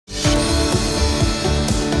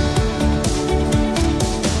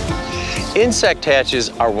Insect hatches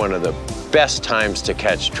are one of the best times to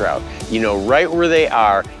catch trout. You know right where they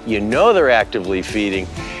are, you know they're actively feeding,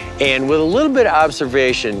 and with a little bit of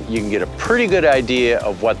observation, you can get a pretty good idea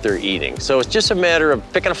of what they're eating. So it's just a matter of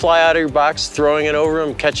picking a fly out of your box, throwing it over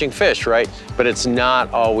them, catching fish, right? But it's not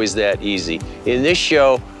always that easy. In this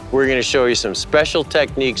show, we're going to show you some special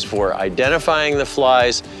techniques for identifying the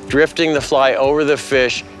flies, drifting the fly over the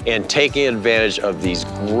fish, and taking advantage of these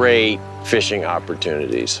great fishing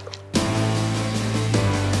opportunities.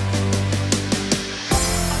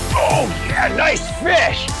 Oh yeah, nice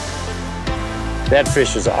fish! That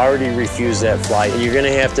fish has already refused that fly. You're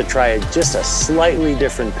gonna have to try just a slightly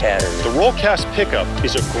different pattern. The roll cast pickup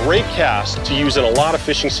is a great cast to use in a lot of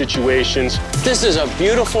fishing situations. This is a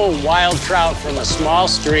beautiful wild trout from a small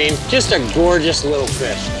stream, just a gorgeous little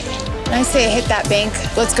fish. I say hit that bank,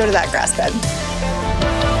 let's go to that grass bed.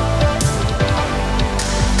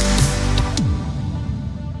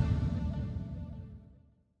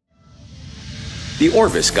 The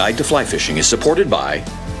Orvis Guide to Fly Fishing is supported by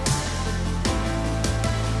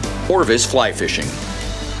Orvis Fly Fishing,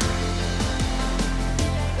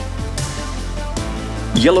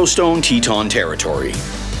 Yellowstone Teton Territory,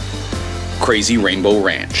 Crazy Rainbow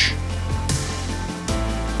Ranch,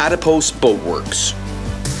 Adipose Boat Works,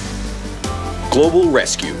 Global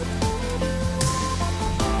Rescue,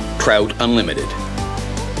 Trout Unlimited,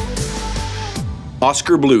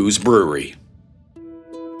 Oscar Blues Brewery.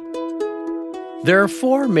 There are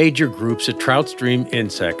 4 major groups of trout stream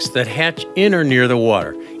insects that hatch in or near the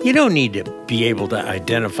water. You don't need to be able to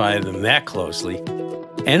identify them that closely.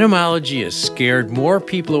 Entomology has scared more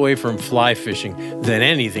people away from fly fishing than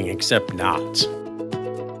anything except knots.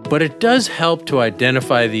 But it does help to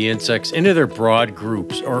identify the insects into their broad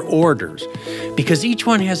groups or orders, because each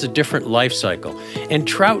one has a different life cycle, and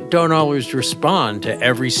trout don't always respond to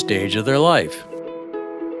every stage of their life.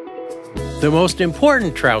 The most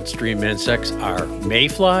important trout stream insects are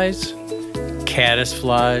mayflies,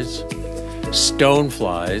 caddisflies,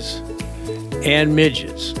 stoneflies, and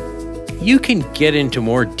midges. You can get into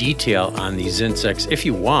more detail on these insects if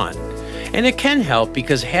you want, and it can help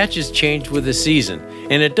because hatches change with the season,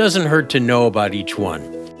 and it doesn't hurt to know about each one.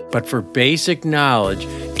 But for basic knowledge,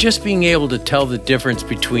 just being able to tell the difference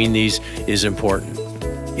between these is important.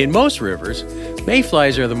 In most rivers,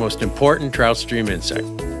 mayflies are the most important trout stream insect.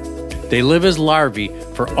 They live as larvae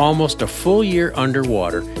for almost a full year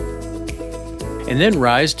underwater and then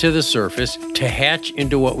rise to the surface to hatch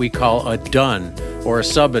into what we call a dun or a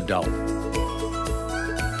subadult.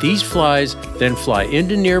 These flies then fly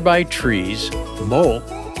into nearby trees, molt,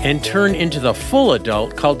 and turn into the full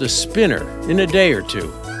adult called a spinner in a day or two,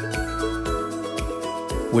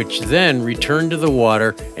 which then return to the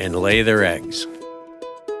water and lay their eggs.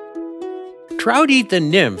 Trout eat the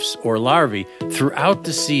nymphs or larvae throughout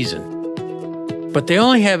the season, but they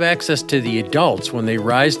only have access to the adults when they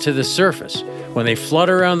rise to the surface, when they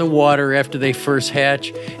flutter around the water after they first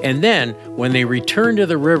hatch, and then when they return to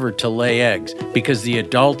the river to lay eggs, because the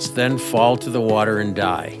adults then fall to the water and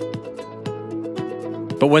die.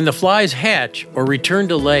 But when the flies hatch or return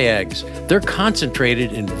to lay eggs, they're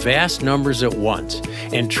concentrated in vast numbers at once,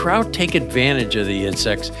 and trout take advantage of the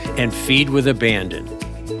insects and feed with abandon.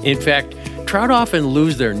 In fact, trout often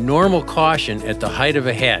lose their normal caution at the height of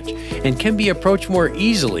a hatch and can be approached more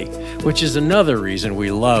easily, which is another reason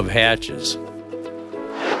we love hatches.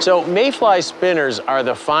 So mayfly spinners are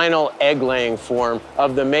the final egg-laying form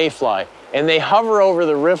of the mayfly, and they hover over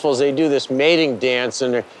the riffles. They do this mating dance,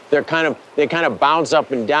 and they kind of bounce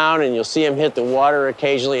up and down, and you'll see them hit the water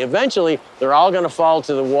occasionally. Eventually, they're all going to fall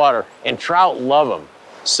to the water, and trout love them.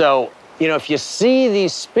 So, you know, if you see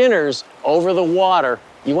these spinners over the water,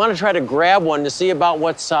 you want to try to grab one to see about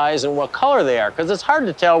what size and what color they are, because it's hard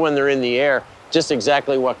to tell when they're in the air just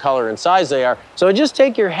exactly what color and size they are. So just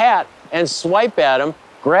take your hat and swipe at them,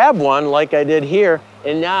 grab one like I did here,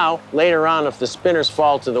 and now, later on, if the spinners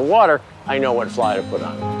fall to the water, I know what fly to put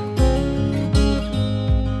on.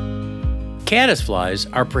 Caddisflies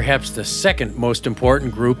are perhaps the second most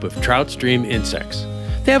important group of trout stream insects.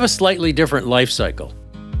 They have a slightly different life cycle.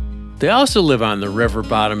 They also live on the river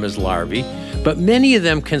bottom as larvae, but many of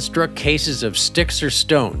them construct cases of sticks or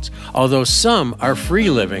stones, although some are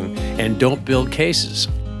free-living and don't build cases.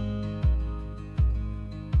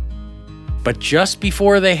 But just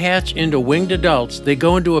before they hatch into winged adults, they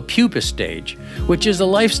go into a pupa stage, which is a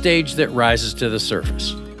life stage that rises to the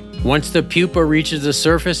surface. Once the pupa reaches the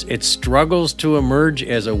surface, it struggles to emerge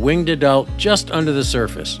as a winged adult just under the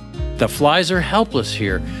surface. The flies are helpless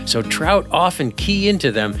here, so trout often key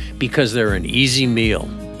into them because they're an easy meal.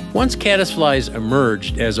 Once caddisflies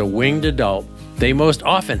emerged as a winged adult, they most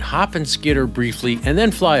often hop and skitter briefly and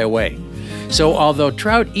then fly away. So although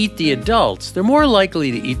trout eat the adults, they're more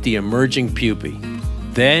likely to eat the emerging pupae.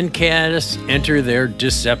 Then caddis enter their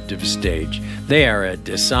deceptive stage. They are a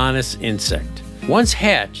dishonest insect. Once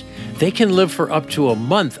hatched, they can live for up to a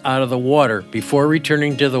month out of the water before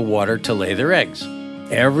returning to the water to lay their eggs.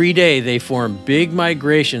 Every day they form big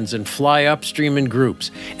migrations and fly upstream in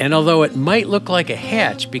groups. And although it might look like a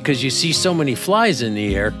hatch because you see so many flies in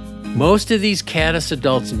the air, most of these caddis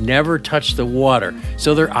adults never touch the water,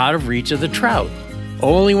 so they're out of reach of the trout.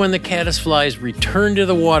 Only when the caddis flies return to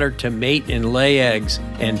the water to mate and lay eggs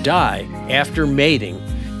and die after mating,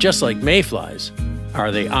 just like mayflies,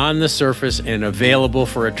 are they on the surface and available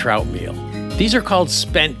for a trout meal. These are called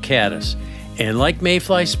spent caddis, and like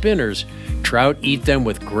mayfly spinners, trout eat them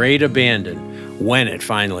with great abandon when it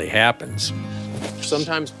finally happens.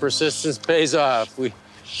 Sometimes persistence pays off. We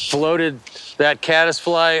floated that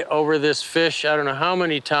caddisfly over this fish, I don't know how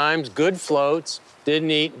many times, good floats,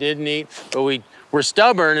 didn't eat, but we were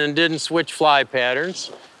stubborn and didn't switch fly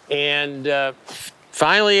patterns, and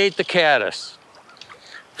finally ate the caddis.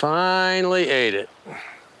 Finally ate it.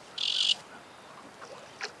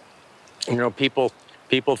 You know, people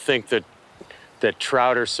think that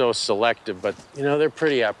trout are so selective, but you know, they're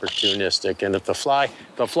pretty opportunistic. And if the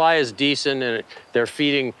fly is decent and they're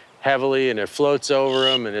feeding heavily and it floats over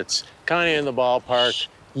them and it's kind of in the ballpark,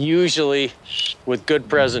 usually with good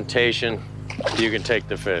presentation, you can take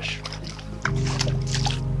the fish.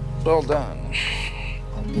 Well done.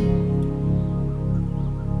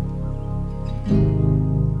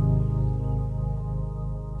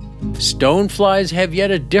 Stoneflies have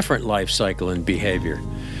yet a different life cycle and behavior.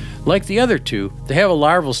 Like the other two, they have a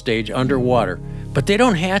larval stage underwater, but they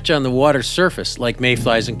don't hatch on the water's surface like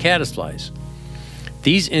mayflies and caddisflies.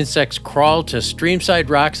 These insects crawl to streamside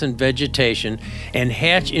rocks and vegetation and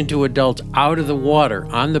hatch into adults out of the water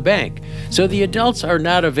on the bank, so the adults are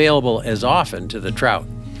not available as often to the trout.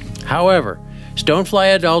 However,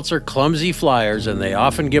 stonefly adults are clumsy flyers and they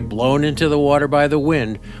often get blown into the water by the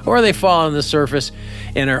wind, or they fall on the surface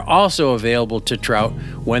and are also available to trout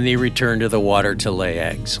when they return to the water to lay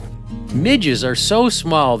eggs. Midges are so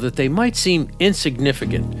small that they might seem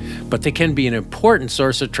insignificant, but they can be an important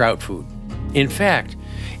source of trout food. In fact,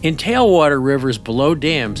 in tailwater rivers below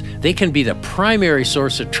dams, they can be the primary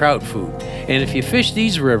source of trout food, and if you fish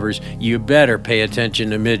these rivers, you better pay attention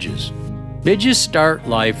to midges. Midges start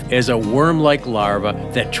life as a worm-like larva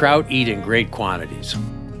that trout eat in great quantities.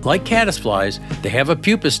 Like caddisflies, they have a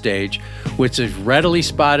pupa stage, which is readily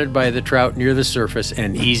spotted by the trout near the surface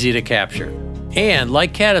and easy to capture. And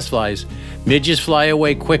like caddisflies, midges fly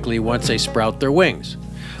away quickly once they sprout their wings.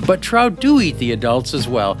 But trout do eat the adults as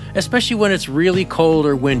well, especially when it's really cold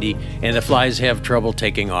or windy and the flies have trouble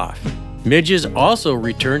taking off. Midges also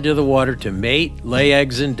return to the water to mate, lay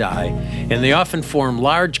eggs, and die, and they often form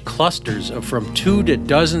large clusters of from 2 to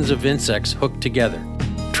dozens of insects hooked together.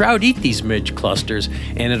 Trout eat these midge clusters,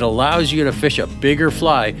 and it allows you to fish a bigger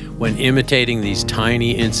fly when imitating these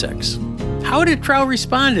tiny insects. How did trout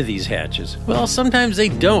respond to these hatches? Well, sometimes they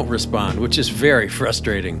don't respond, which is very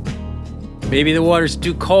frustrating. Maybe the water's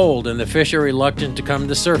too cold and the fish are reluctant to come to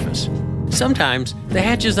the surface. Sometimes the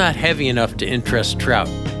hatch is not heavy enough to interest trout.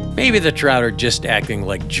 Maybe the trout are just acting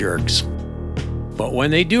like jerks. But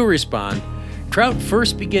when they do respond, trout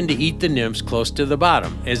first begin to eat the nymphs close to the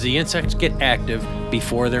bottom as the insects get active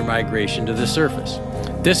before their migration to the surface.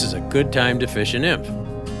 This is a good time to fish a nymph.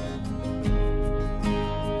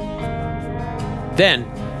 Then,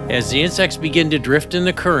 as the insects begin to drift in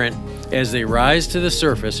the current, as they rise to the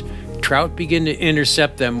surface, trout begin to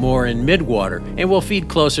intercept them more in midwater and will feed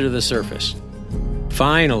closer to the surface.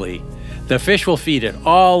 Finally, the fish will feed at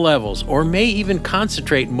all levels or may even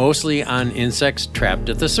concentrate mostly on insects trapped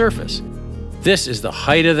at the surface. This is the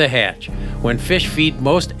height of the hatch, when fish feed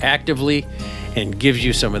most actively and gives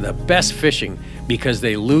you some of the best fishing because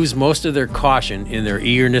they lose most of their caution in their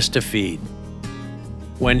eagerness to feed.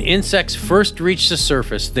 When insects first reach the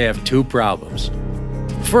surface, they have 2 problems.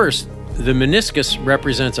 First, the meniscus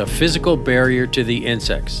represents a physical barrier to the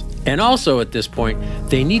insects. And also at this point,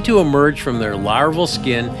 they need to emerge from their larval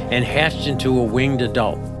skin and hatch into a winged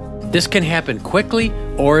adult. This can happen quickly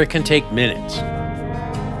or it can take minutes.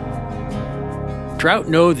 Trout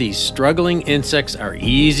know these struggling insects are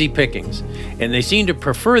easy pickings, and they seem to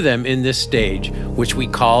prefer them in this stage, which we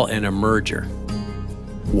call an emerger.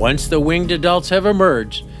 Once the winged adults have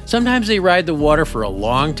emerged, sometimes they ride the water for a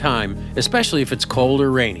long time, especially if it's cold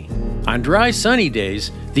or rainy. On dry, sunny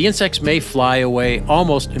days, the insects may fly away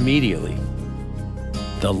almost immediately.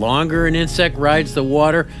 The longer an insect rides the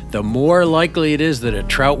water, the more likely it is that a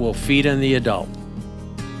trout will feed on the adult.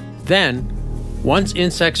 Then, Once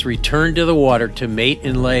insects return to the water to mate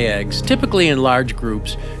and lay eggs, typically in large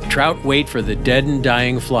groups, trout wait for the dead and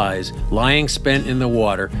dying flies lying spent in the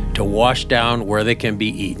water to wash down where they can be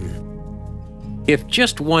eaten. If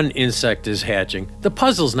just one insect is hatching, the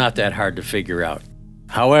puzzle's not that hard to figure out.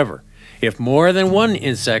 However, if more than one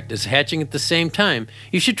insect is hatching at the same time,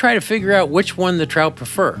 you should try to figure out which one the trout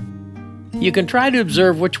prefer. You can try to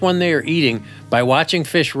observe which one they are eating by watching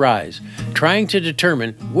fish rise, trying to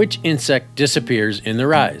determine which insect disappears in the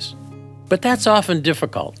rise. But that's often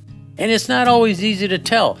difficult, and it's not always easy to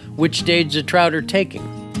tell which stage the trout are taking.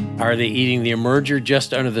 Are they eating the emerger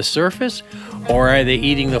just under the surface, or are they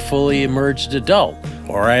eating the fully emerged adult,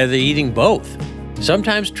 or are they eating both?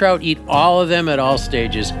 Sometimes trout eat all of them at all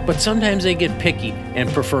stages, but sometimes they get picky and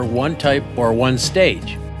prefer one type or one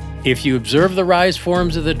stage. If you observe the rise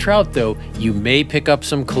forms of the trout, though, you may pick up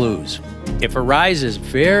some clues. If a rise is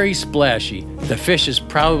very splashy, the fish is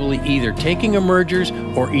probably either taking emergers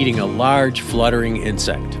or eating a large fluttering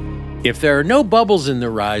insect. If there are no bubbles in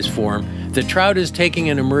the rise form, the trout is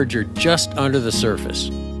taking an emerger just under the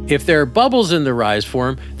surface. If there are bubbles in the rise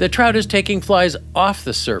form, the trout is taking flies off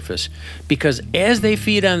the surface because as they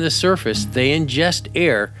feed on the surface, they ingest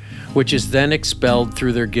air, which is then expelled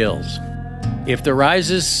through their gills. If the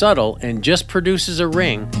rise is subtle and just produces a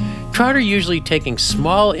ring, trout are usually taking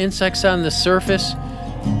small insects on the surface,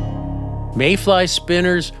 mayfly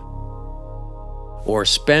spinners, or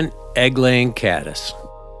spent egg-laying caddis.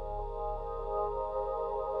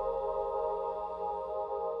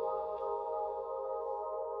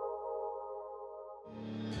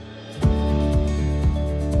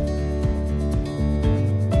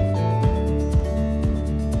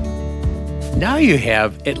 Now you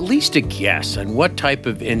have at least a guess on what type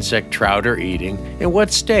of insect trout are eating and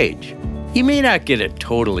what stage. You may not get it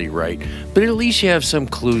totally right, but at least you have some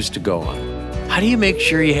clues to go on. How do you make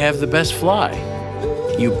sure you have the best fly?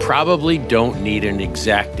 You probably don't need an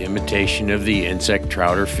exact imitation of the insect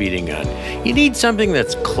trout are feeding on. You need something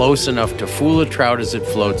that's close enough to fool a trout as it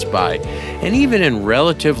floats by. And even in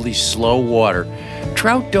relatively slow water,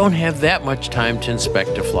 trout don't have that much time to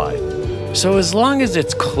inspect a fly. So as long as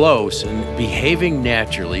it's close and behaving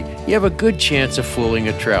naturally, you have a good chance of fooling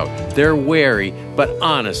a trout. They're wary, but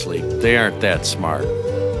honestly, they aren't that smart.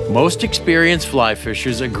 Most experienced fly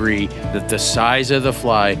fishers agree that the size of the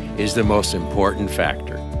fly is the most important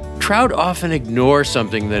factor. Trout often ignore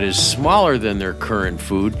something that is smaller than their current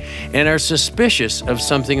food and are suspicious of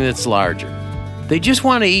something that's larger. They just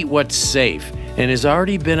want to eat what's safe and has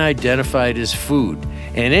already been identified as food,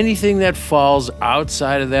 and anything that falls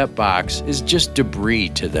outside of that box is just debris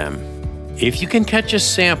to them. If you can catch a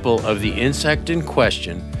sample of the insect in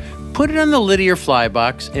question, put it on the lid of your fly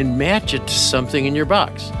box and match it to something in your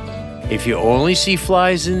box. If you only see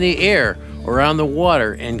flies in the air or on the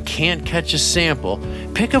water and can't catch a sample,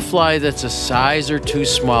 pick a fly that's a size or two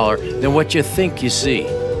smaller than what you think you see.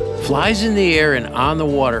 Flies in the air and on the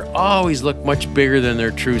water always look much bigger than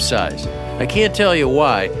their true size. I can't tell you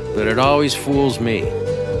why, but it always fools me.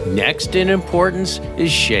 Next in importance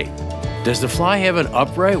is shape. Does the fly have an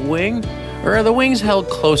upright wing, or are the wings held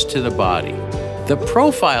close to the body? The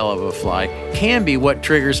profile of a fly can be what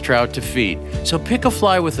triggers trout to feed, so pick a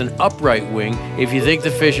fly with an upright wing if you think the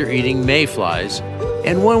fish are eating mayflies,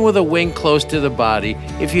 and one with a wing close to the body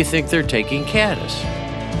if you think they're taking caddis.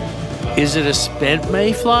 Is it a spent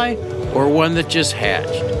mayfly, or one that just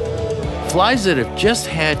hatched? Flies that have just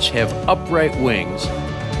hatched have upright wings,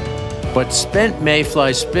 but spent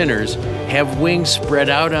mayfly spinners have wings spread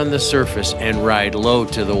out on the surface and ride low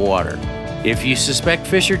to the water. If you suspect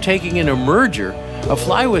fish are taking an emerger, a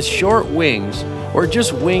fly with short wings or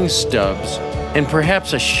just wing stubs, and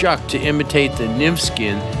perhaps a shuck to imitate the nymph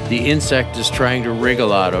skin the insect is trying to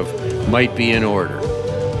wriggle out of, might be in order.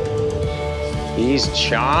 He's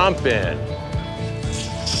chomping.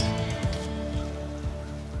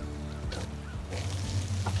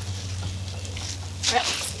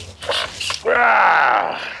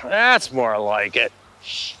 Ah, that's more like it.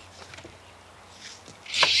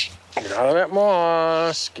 Get out of that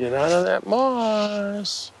moss. Get out of that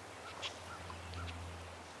moss.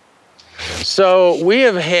 So we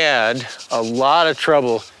have had a lot of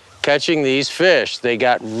trouble catching these fish. They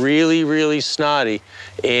got really, really snotty.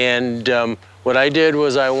 And what I did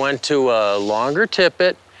was I went to a longer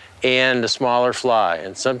tippet and a smaller fly.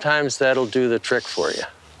 And sometimes that'll do the trick for you.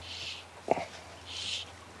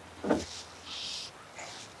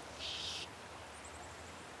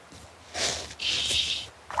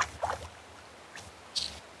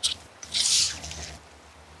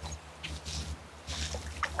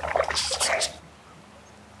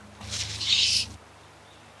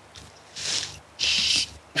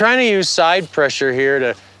 trying to use side pressure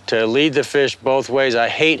here to lead the fish both ways. I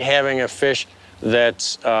hate having a fish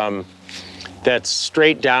that's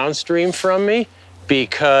straight downstream from me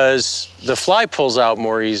because the fly pulls out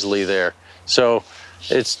more easily there. So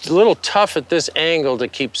it's a little tough at this angle to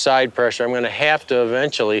keep side pressure. I'm gonna have to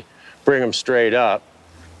eventually bring them straight up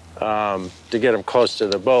to get them close to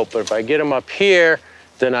the boat. But if I get them up here,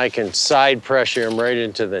 then I can side pressure him right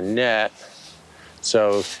into the net.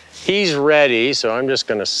 So he's ready, so I'm just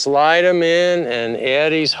gonna slide him in, and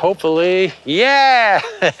Addie's hopefully, yeah,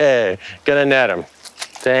 gonna net him.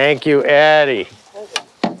 Thank you, Addie.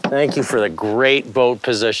 Thank you for the great boat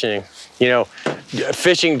positioning. You know,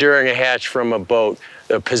 fishing during a hatch from a boat,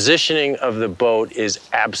 the positioning of the boat is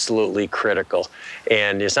absolutely critical.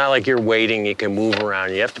 And it's not like you're waiting, you can move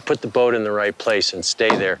around. You have to put the boat in the right place and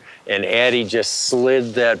stay there. And Addie just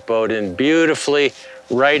slid that boat in beautifully,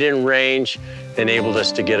 right in range, enabled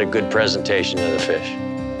us to get a good presentation of the fish.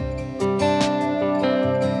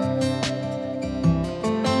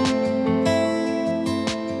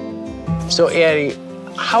 So Addie,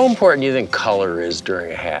 how important do you think color is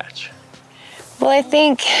during a hatch? Well, I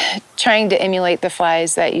think trying to emulate the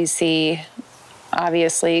flies that you see,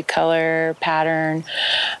 obviously color, pattern,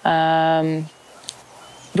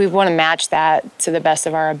 we want to match that to the best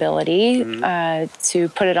of our ability, to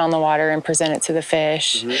put it on the water and present it to the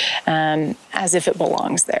fish as if it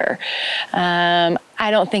belongs there. I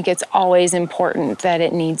don't think it's always important that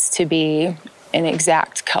it needs to be an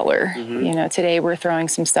exact color. You know, today we're throwing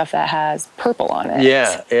some stuff that has purple on it.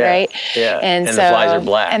 Yeah, right? Yeah. And so, the flies are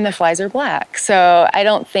black. And the flies are black. So I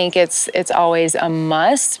don't think it's always a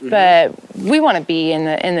must, but we want to be in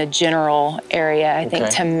the general area, I think,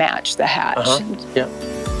 to match the hatch. Yeah.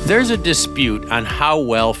 There's a dispute on how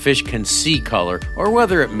well fish can see color or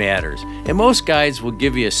whether it matters, and most guides will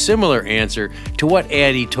give you a similar answer to what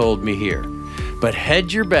Addie told me here. But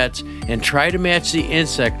hedge your bets and try to match the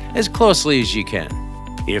insect as closely as you can.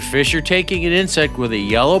 If fish are taking an insect with a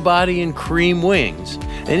yellow body and cream wings,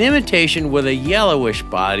 an imitation with a yellowish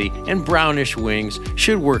body and brownish wings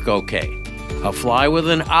should work okay. A fly with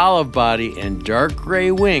an olive body and dark gray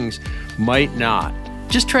wings might not.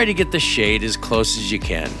 Just try to get the shade as close as you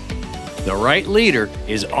can. The right leader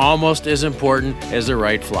is almost as important as the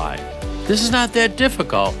right fly. This is not that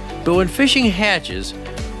difficult, but when fishing hatches,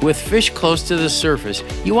 with fish close to the surface,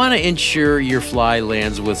 you want to ensure your fly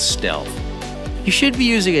lands with stealth. You should be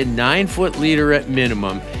using a 9-foot leader at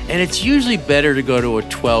minimum, and it's usually better to go to a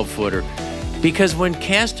 12-footer because when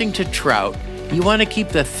casting to trout, you want to keep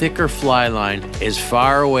the thicker fly line as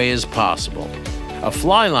far away as possible. A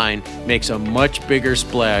fly line makes a much bigger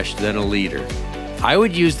splash than a leader. I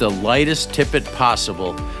would use the lightest tippet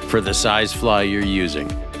possible for the size fly you're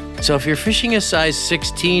using. So if you're fishing a size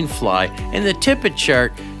 16 fly and the tippet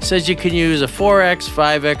chart says you can use a 4X,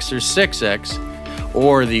 5X, or 6X,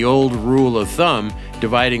 or the old rule of thumb,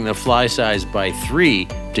 dividing the fly size by 3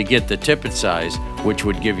 to get the tippet size, which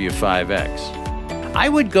would give you 5X. I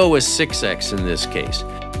would go with 6X in this case,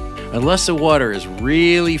 unless the water is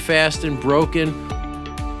really fast and broken,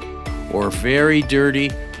 or very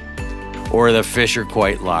dirty, or the fish are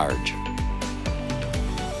quite large.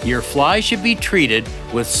 Your fly should be treated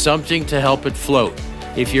with something to help it float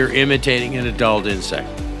if you're imitating an adult insect.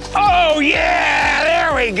 Oh yeah,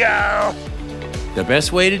 there we go. The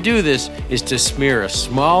best way to do this is to smear a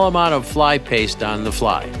small amount of fly paste on the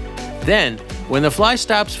fly. Then, when the fly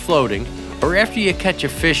stops floating, or after you catch a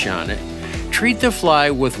fish on it, treat the fly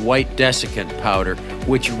with white desiccant powder,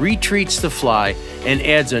 which retreats the fly and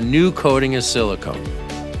adds a new coating of silicone.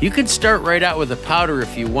 You can start right out with the powder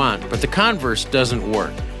if you want, but the converse doesn't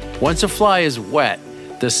work. Once a fly is wet,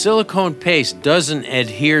 the silicone paste doesn't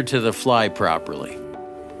adhere to the fly properly.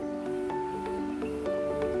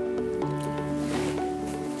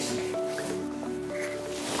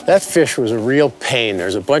 That fish was a real pain.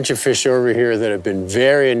 There's a bunch of fish over here that have been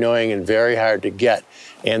very annoying and very hard to get,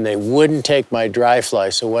 and they wouldn't take my dry fly.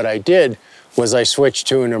 So what I did was I switched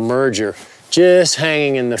to an emerger, just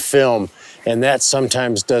hanging in the film, and that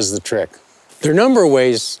sometimes does the trick. There are a number of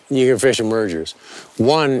ways you can fish emergers.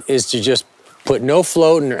 One is to just put no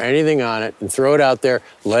floating or anything on it and throw it out there,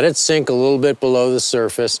 let it sink a little bit below the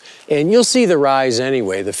surface, and you'll see the rise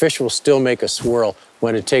anyway. The fish will still make a swirl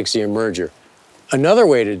when it takes the emerger. Another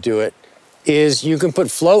way to do it is you can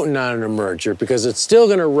put floating on an emerger because it's still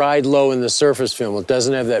gonna ride low in the surface film. It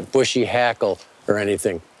doesn't have that bushy hackle or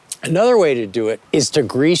anything. Another way to do it is to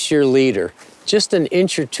grease your leader just an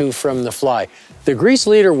inch or two from the fly. The grease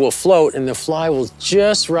leader will float and the fly will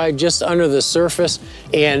just ride just under the surface,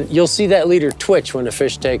 and you'll see that leader twitch when the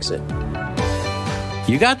fish takes it.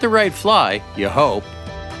 You got the right fly, you hope.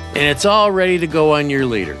 and it's all ready to go on your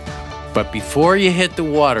leader. But before you hit the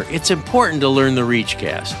water, it's important to learn the reach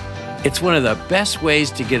cast. It's one of the best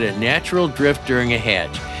ways to get a natural drift during a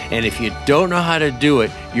hatch, and if you don't know how to do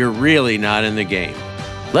it, you're really not in the game.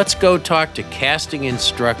 Let's go talk to casting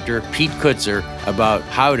instructor Pete Kutzer about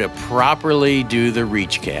how to properly do the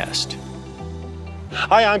reach cast.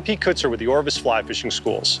 Hi, I'm Pete Kutzer with the Orvis Fly Fishing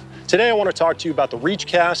Schools. Today I want to talk to you about the reach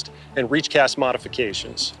cast and reach cast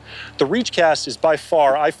modifications. The reach cast is by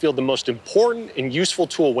far, I feel, the most important and useful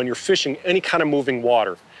tool when you're fishing any kind of moving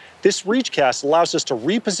water. This reach cast allows us to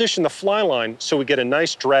reposition the fly line so we get a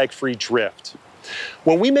nice drag-free drift.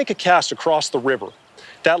 When we make a cast across the river,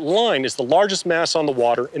 that line is the largest mass on the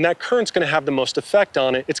water, and that current's going to have the most effect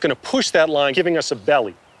on it. It's going to push that line, giving us a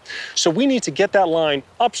belly. So we need to get that line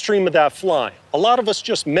upstream of that fly. A lot of us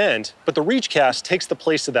just mend, but the reach cast takes the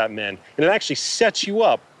place of that mend, and it actually sets you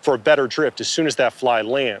up for a better drift as soon as that fly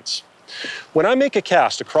lands. When I make a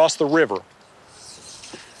cast across the river,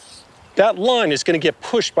 that line is going to get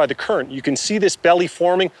pushed by the current. You can see this belly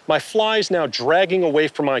forming. My fly is now dragging away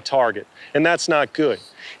from my target, and that's not good.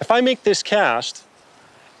 If I make this cast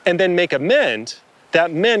and then make a mend,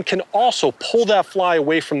 that mend can also pull that fly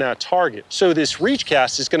away from that target. So this reach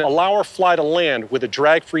cast is going to allow our fly to land with a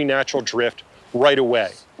drag-free natural drift right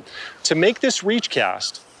away. To make this reach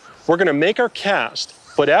cast, we're going to make our cast,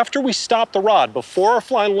 but after we stop the rod, before our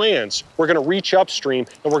fly lands, we're going to reach upstream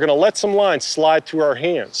and we're going to let some line slide through our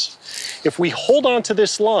hands. If we hold on to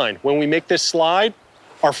this line when we make this slide,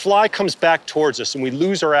 our fly comes back towards us and we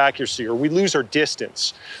lose our accuracy or we lose our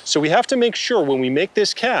distance. So we have to make sure when we make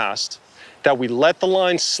this cast that we let the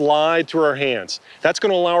line slide through our hands. That's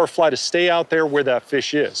going to allow our fly to stay out there where that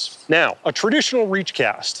fish is. Now, a traditional reach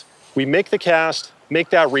cast, we make the cast, make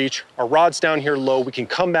that reach, our rod's down here low, we can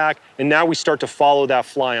come back, and now we start to follow that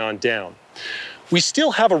fly on down. We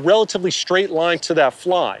still have a relatively straight line to that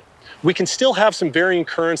fly. We can still have some varying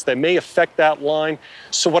currents that may affect that line.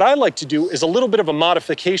 So what I like to do is a little bit of a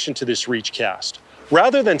modification to this reach cast.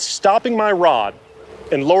 Rather than stopping my rod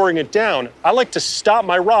and lowering it down, I like to stop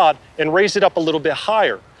my rod and raise it up a little bit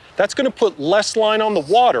higher. That's going to put less line on the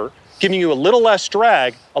water, giving you a little less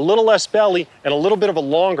drag, a little less belly, and a little bit of a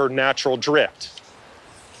longer natural drift.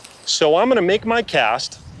 So I'm going to make my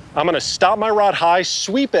cast, I'm going to stop my rod high,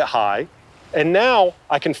 sweep it high, and now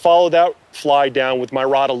I can follow that fly down with my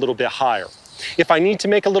rod a little bit higher. If I need to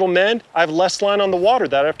make a little mend, I have less line on the water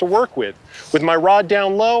that I have to work with. With my rod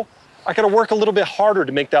down low, I got to work a little bit harder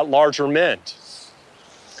to make that larger mend.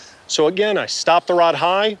 So again, I stop the rod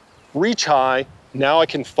high, reach high, now I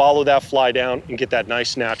can follow that fly down and get that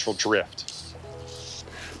nice natural drift.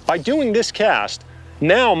 By doing this cast,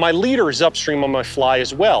 now my leader is upstream on my fly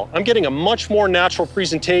as well. I'm getting a much more natural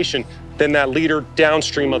presentation than that leader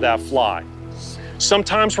downstream of that fly.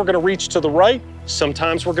 Sometimes we're going to reach to the right,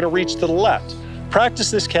 sometimes we're going to reach to the left.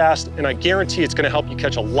 Practice this cast and I guarantee it's going to help you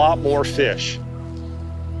catch a lot more fish.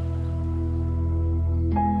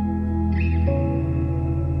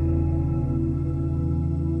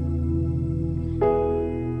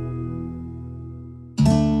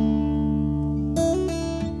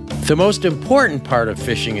 The most important part of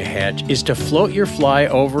fishing a hatch is to float your fly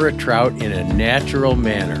over a trout in a natural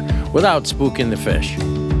manner without spooking the fish.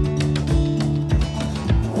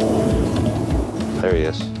 There he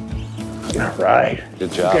is. All right.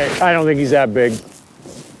 Good job. Okay, I don't think he's that big.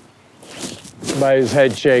 By his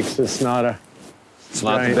head shakes, it's not a... It's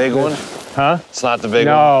not the big one? Huh? It's not the big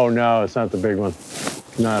one? No, it's not the big one.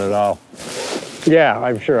 Not at all. Yeah,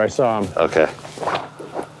 I'm sure I saw him. Okay.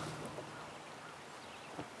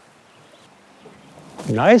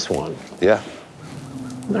 Nice one. Yeah.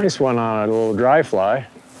 Nice one on a little dry fly.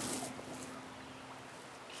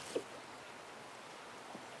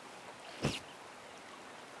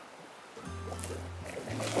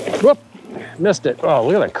 Whoop, missed it. Oh,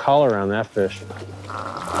 look at the color on that fish.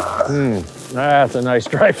 That's a nice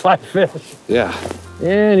dry fly fish. Yeah.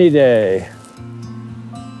 Any day.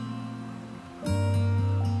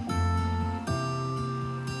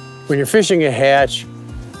 When you're fishing a hatch,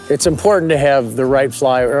 it's important to have the right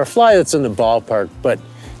fly, or a fly that's in the ballpark, but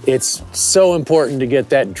it's so important to get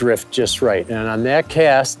that drift just right. And on that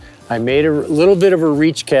cast, I made a little bit of a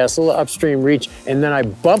reach cast, a little upstream reach, and then I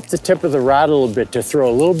bumped the tip of the rod a little bit to throw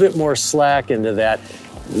a little bit more slack into that.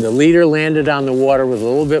 The leader landed on the water with a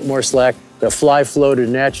little bit more slack. The fly floated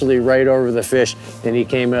naturally right over the fish, and he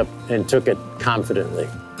came up and took it confidently.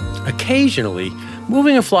 Occasionally,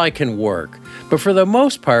 moving a fly can work, but for the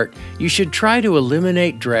most part, you should try to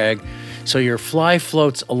eliminate drag so your fly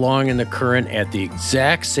floats along in the current at the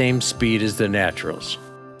exact same speed as the naturals.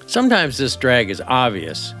 Sometimes this drag is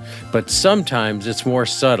obvious, but sometimes it's more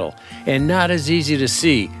subtle and not as easy to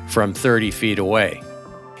see from 30 feet away.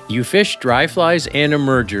 You fish dry flies and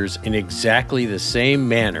emergers in exactly the same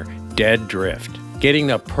manner, dead drift. Getting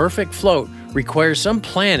the perfect float requires some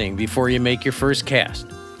planning before you make your first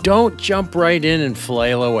cast. Don't jump right in and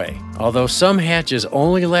flail away, although some hatches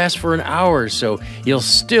only last for an hour, so you'll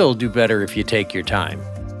still do better if you take your time.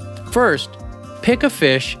 First, pick a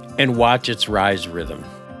fish and watch its rise rhythm.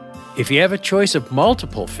 If you have a choice of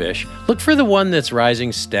multiple fish, look for the one that's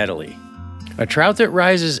rising steadily. A trout that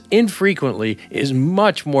rises infrequently is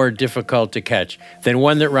much more difficult to catch than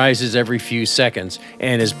one that rises every few seconds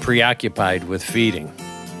and is preoccupied with feeding.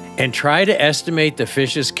 And try to estimate the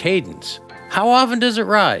fish's cadence. How often does it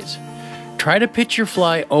rise? Try to pitch your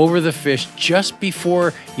fly over the fish just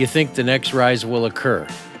before you think the next rise will occur.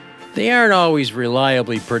 They aren't always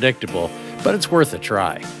reliably predictable, but it's worth a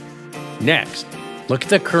try. Next, look at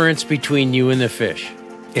the currents between you and the fish.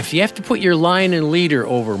 If you have to put your line and leader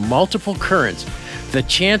over multiple currents, the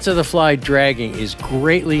chance of the fly dragging is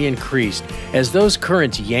greatly increased as those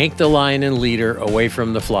currents yank the line and leader away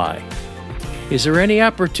from the fly. Is there any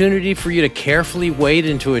opportunity for you to carefully wade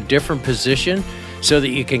into a different position so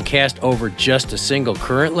that you can cast over just a single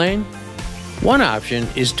current lane? One option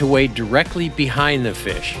is to wade directly behind the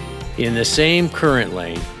fish in the same current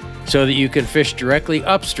lane so that you can fish directly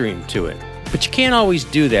upstream to it. But you can't always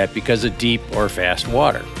do that because of deep or fast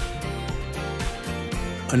water.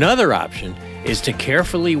 Another option is to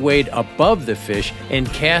carefully wade above the fish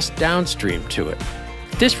and cast downstream to it.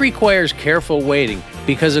 This requires careful wading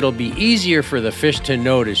because it'll be easier for the fish to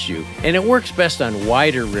notice you, and it works best on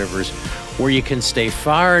wider rivers where you can stay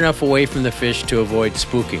far enough away from the fish to avoid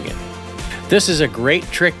spooking it. This is a great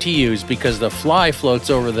trick to use because the fly floats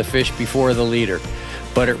over the fish before the leader,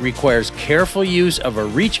 but it requires careful use of a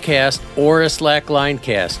reach cast or a slack line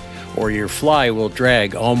cast, or your fly will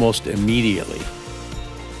drag almost immediately.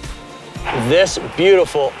 This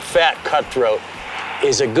beautiful fat cutthroat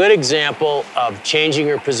is a good example of changing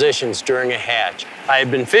your positions during a hatch. I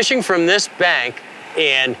had been fishing from this bank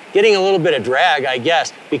and getting a little bit of drag, I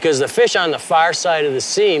guess, because the fish on the far side of the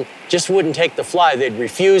seam just wouldn't take the fly. They'd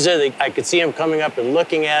refuse it. I could see them coming up and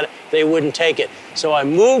looking at it. They wouldn't take it. So I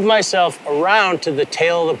moved myself around to the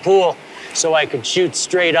tail of the pool so I could shoot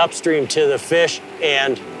straight upstream to the fish,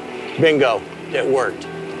 and bingo, it worked.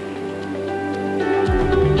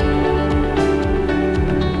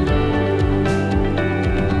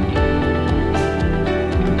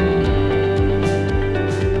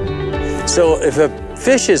 So if a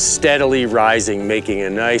fish is steadily rising, making a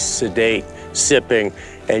nice sedate sipping,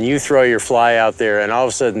 and you throw your fly out there and all of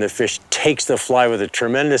a sudden the fish takes the fly with a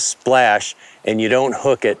tremendous splash and you don't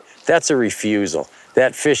hook it, that's a refusal.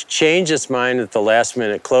 That fish changed its mind at the last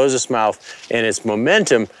minute, closed its mouth, and its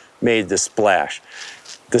momentum made the splash.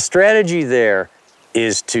 The strategy there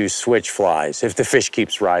is to switch flies if the fish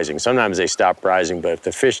keeps rising. Sometimes they stop rising, but if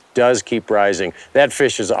the fish does keep rising, that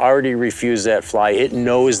fish has already refused that fly, it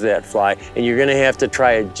knows that fly, and you're gonna have to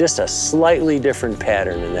try just a slightly different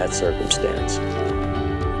pattern in that circumstance.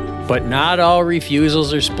 But not all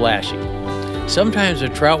refusals are splashy. Sometimes a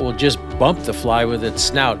trout will just bump the fly with its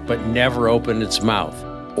snout but never open its mouth,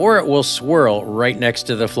 or it will swirl right next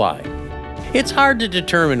to the fly. It's hard to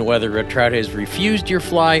determine whether a trout has refused your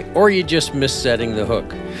fly or you just missed setting the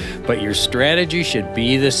hook, but your strategy should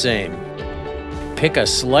be the same. Pick a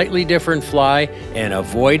slightly different fly and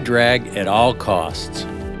avoid drag at all costs.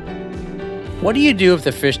 What do you do if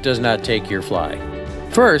the fish does not take your fly?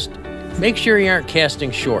 First, make sure you aren't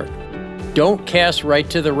casting short. Don't cast right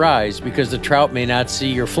to the rise because the trout may not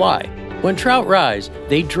see your fly. When trout rise,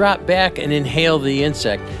 they drop back and inhale the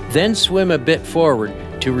insect, then swim a bit forward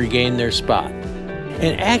to regain their spot.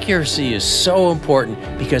 And accuracy is so important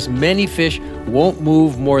because many fish won't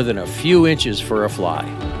move more than a few inches for a fly.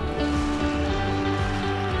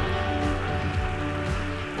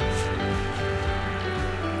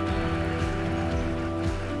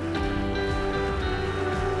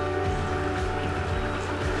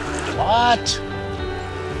 What?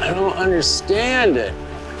 I don't understand it.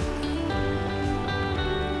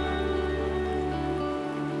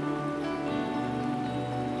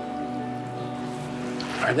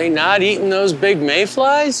 Are they not eating those big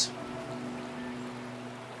mayflies?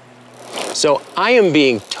 So I am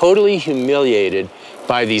being totally humiliated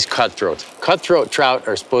by these cutthroats. Cutthroat trout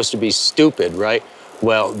are supposed to be stupid, right?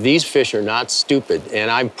 Well, these fish are not stupid, and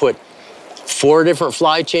I've put 4 different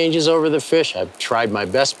fly changes over the fish. I've tried my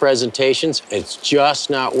best presentations. It's just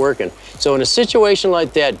not working. So in a situation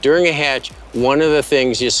like that, during a hatch, one of the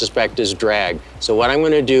things you suspect is drag. So what I'm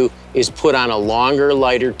gonna do is put on a longer,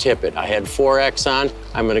 lighter tippet. I had 4X on,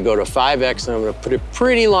 I'm gonna go to 5X and I'm gonna put a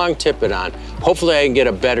pretty long tippet on. Hopefully I can get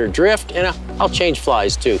a better drift, and I'll change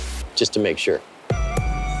flies too, just to make sure.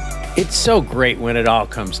 It's so great when it all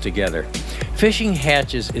comes together. Fishing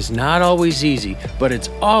hatches is not always easy, but it's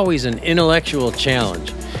always an intellectual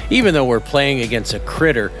challenge, even though we're playing against a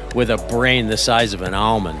critter with a brain the size of an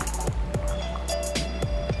almond.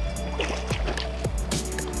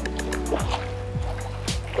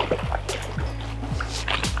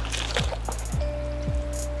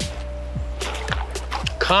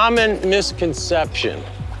 Common misconception.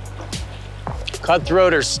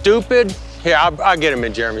 Cutthroat are stupid. Here, I'll get him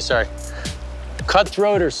in, Jeremy, sorry.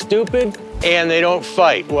 Cutthroat are stupid and they don't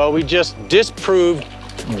fight. Well, we just disproved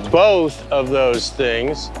both of those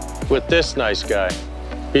things with this nice guy.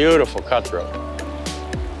 Beautiful cutthroat.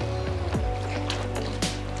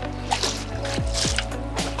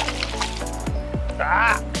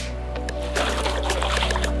 Ah!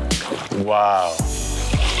 Wow.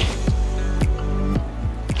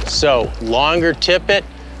 So, longer tippet,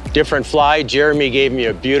 different fly. Jeremy gave me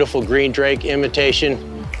a beautiful green drake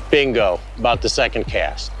imitation. Bingo, about the second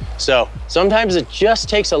cast. So sometimes it just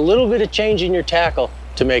takes a little bit of change in your tackle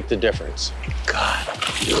to make the difference. God,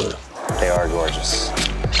 beautiful. They are gorgeous.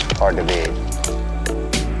 Hard to beat.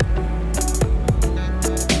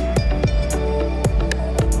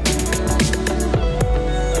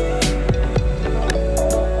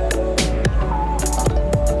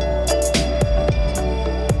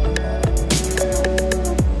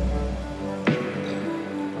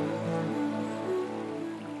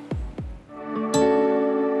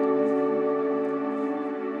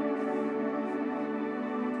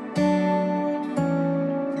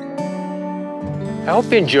 I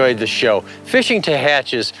hope you enjoyed the show. Fishing to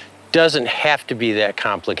hatches doesn't have to be that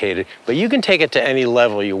complicated, but you can take it to any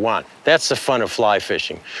level you want. That's the fun of fly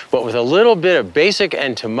fishing. But with a little bit of basic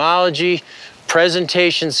entomology,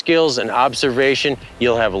 presentation skills, and observation,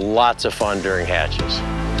 you'll have lots of fun during hatches.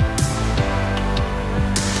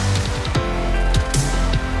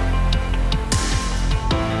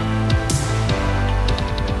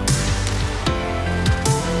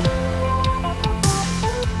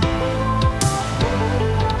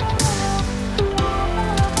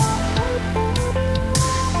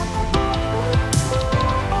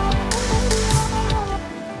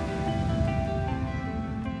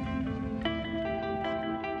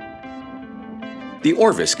 The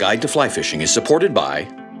Orvis Guide to Fly Fishing is supported by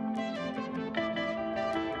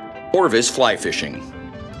Orvis Fly Fishing,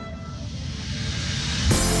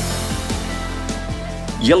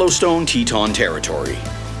 Yellowstone Teton Territory,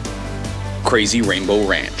 Crazy Rainbow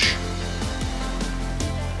Ranch,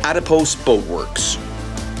 Adipose Boat Works,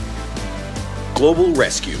 Global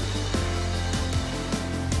Rescue,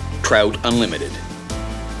 Trout Unlimited,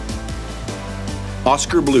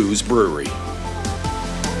 Oscar Blues Brewery.